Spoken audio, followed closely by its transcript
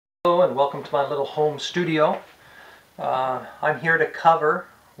Hello and welcome to my little home studio. I'm here to cover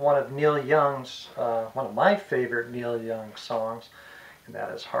one of one of my favorite Neil Young songs, and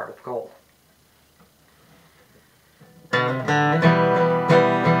that is Heart of Gold.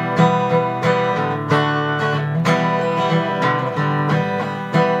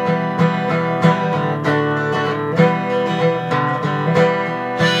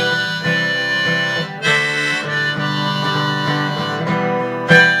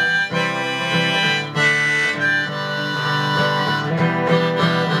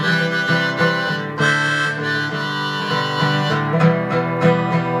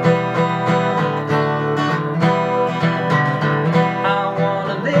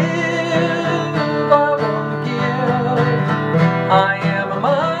 I am a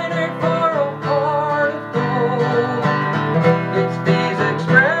miner for a heart of gold. It's these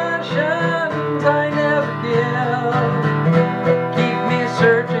expressions I never give, keep me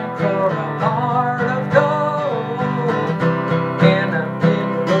searching for